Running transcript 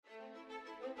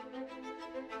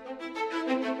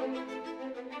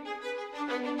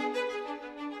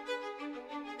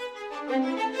Yes.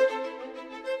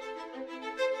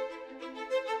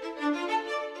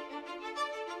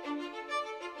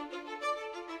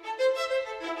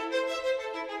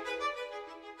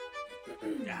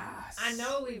 I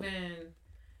know we've been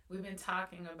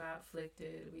talking about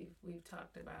Flicted. We've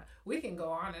talked about. We can go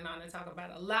on and talk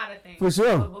about a lot of things. For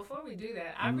sure. But before we do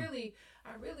that, I really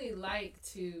like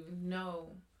to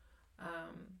know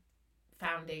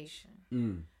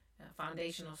foundation,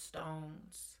 foundational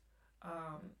stones,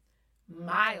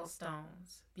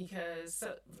 milestones, because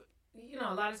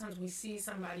a lot of times we see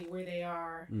somebody where they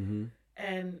are,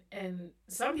 and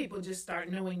some people just start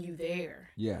knowing you there.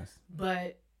 Yes.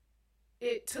 But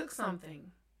it took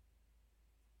something.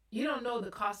 You don't know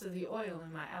the cost of the oil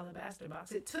in my alabaster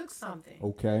box. It took something.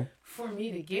 Okay. For me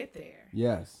to get there.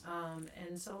 Yes.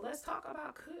 And so let's talk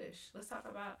about Kush. Let's talk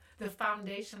about the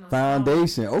foundation.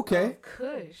 Okay. Of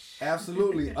Kush.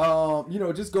 Absolutely.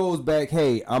 It just goes back.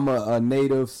 Hey, I'm a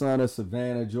native son of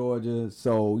Savannah, Georgia.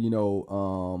 So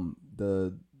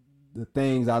the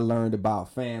things I learned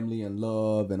about family and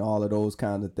love and all of those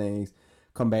kinds of things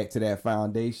come back to that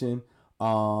foundation.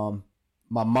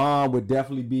 My mom would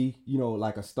definitely be,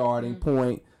 like a starting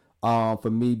point for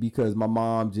me, because my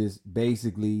mom just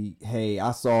basically, hey,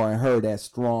 I saw in her that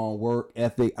strong work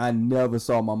ethic. I never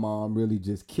saw my mom really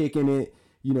just kicking it.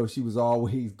 She was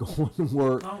always going to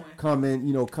work,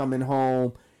 coming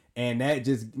home. And that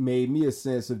just made me a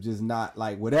sense of just not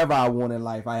like whatever I want in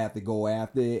life, I have to go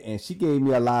after it. And she gave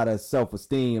me a lot of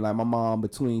self-esteem. Like my mom,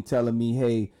 between telling me,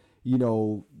 hey,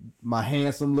 my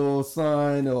handsome little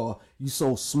son, or you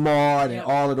so smart, and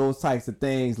all of those types of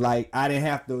things. Like I didn't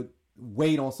have to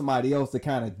wait on somebody else to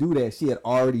kind of do that. She had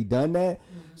already done that.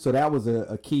 So that was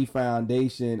a key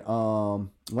foundation.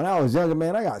 When I was younger,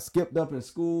 man, I got skipped up in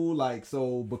school. Like,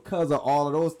 so because of all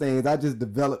of those things, I just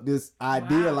developed this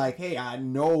idea like, hey, I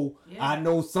know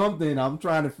something. I'm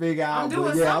trying to figure out.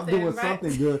 I'm doing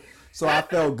something good. So I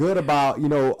felt good about,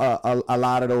 a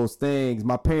lot of those things.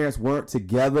 My parents weren't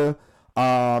together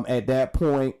at that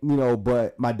point,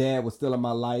 but my dad was still in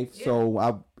my life. Yeah. So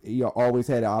I always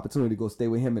had the opportunity to go stay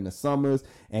with him in the summers.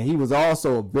 And he was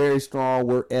also a very strong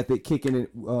work ethic, kicking it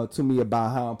to me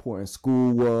about how important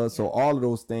school was. So all of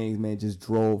those things, man, just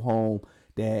drove home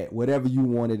that whatever you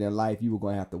wanted in life, you were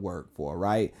going to have to work for,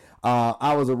 right?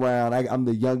 I was around, I'm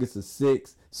the youngest of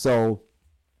 6. So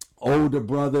older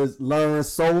brothers learn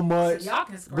so much. So y'all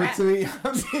can scrap.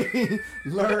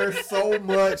 Learn so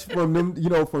much from them,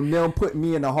 from them putting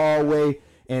me in the hallway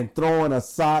and throwing a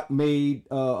sock made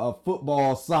a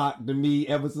football sock to me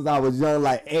ever since I was young.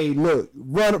 Like, hey, look,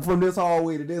 run it from this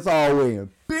hallway to this hallway, and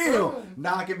bam,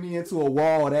 knocking me into a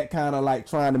wall. That kind of like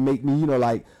trying to make me,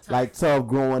 like tough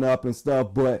growing up and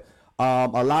stuff. But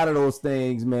a lot of those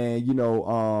things, man,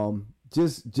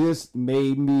 just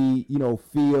made me,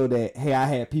 feel that, hey, I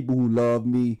had people who love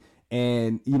me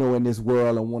and, in this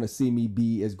world and want to see me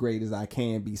be as great as I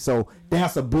can be. So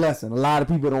that's a blessing. A lot of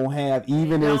people don't have,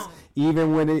 even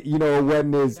when it, it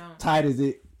wasn't as tight as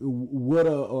it would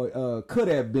have or could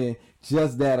have been.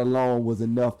 Just that alone was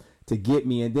enough to get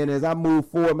me. And then as I moved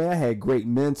forward, man, I had great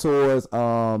mentors.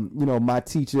 My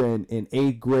teacher in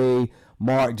 8th grade,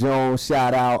 Mark Jones,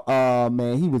 shout out.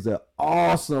 Man, he was an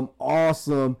awesome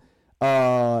he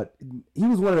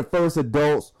was one of the first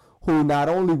adults who not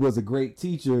only was a great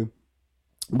teacher,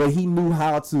 but he knew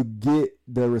how to get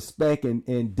the respect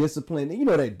and discipline,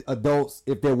 that adults,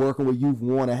 if they're working with youth,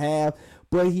 want to have.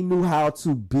 But he knew how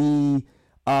to be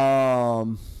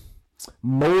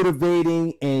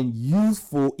motivating and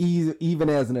useful even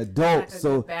as an adult. Like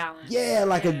a good balance.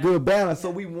 A good balance. Yeah. So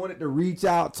we wanted to reach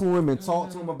out to him and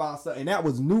talk to him about stuff. And that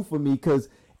was new for me, because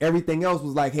everything else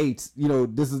was like, hey,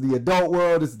 this is the adult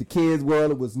world, this is the kids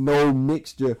world. It was no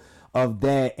mixture of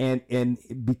that. And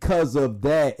because of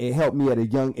that, it helped me at a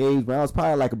young age. When I was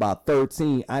probably like about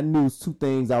 13, I knew 2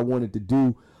 things I wanted to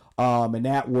do. And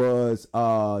that was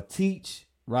teach,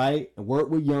 right? And work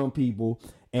with young people.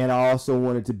 And I also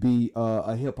wanted to be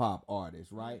a hip hop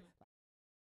artist, right?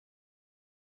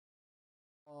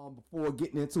 Before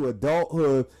getting into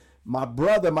adulthood,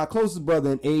 my closest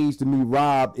brother in age to me,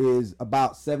 Rob, is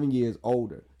about 7 years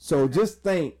older. So just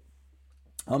think,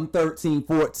 I'm 13,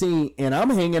 14, and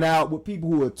I'm hanging out with people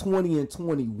who are 20 and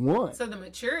 21. So the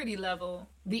maturity level,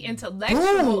 the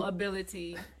intellectual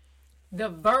ability, the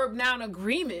verb noun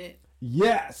agreement.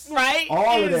 Yes. Right?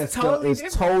 All of that stuff is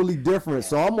totally different.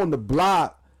 So I'm on the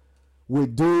block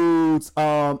with dudes,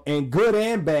 and good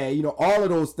and bad, all of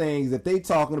those things. If they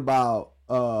talking about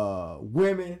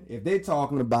women, if they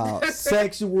talking about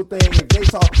sexual things, if they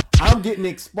I'm getting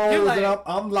exposed, and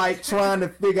I'm like trying to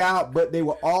figure out. But they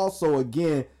were also,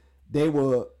 again, they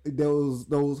were those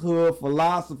hood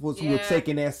philosophers who were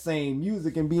taking that same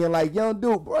music and being like, young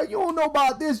dude, bro, you don't know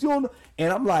about this, you don't know.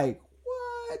 And I'm like,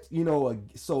 what? You know,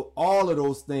 so all of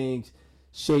those things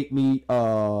shaped me,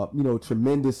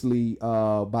 tremendously.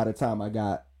 By the time I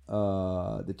got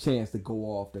the chance to go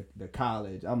off to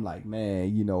college, I'm like,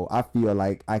 man, you know, I feel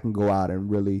like I can go out and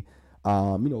really,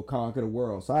 conquer the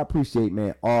world. So I appreciate,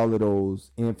 man, all of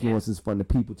those influences from the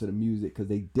people to the music, because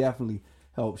they definitely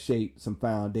helped shape some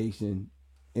foundation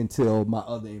until my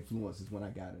other influences when I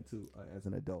got into as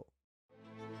an adult.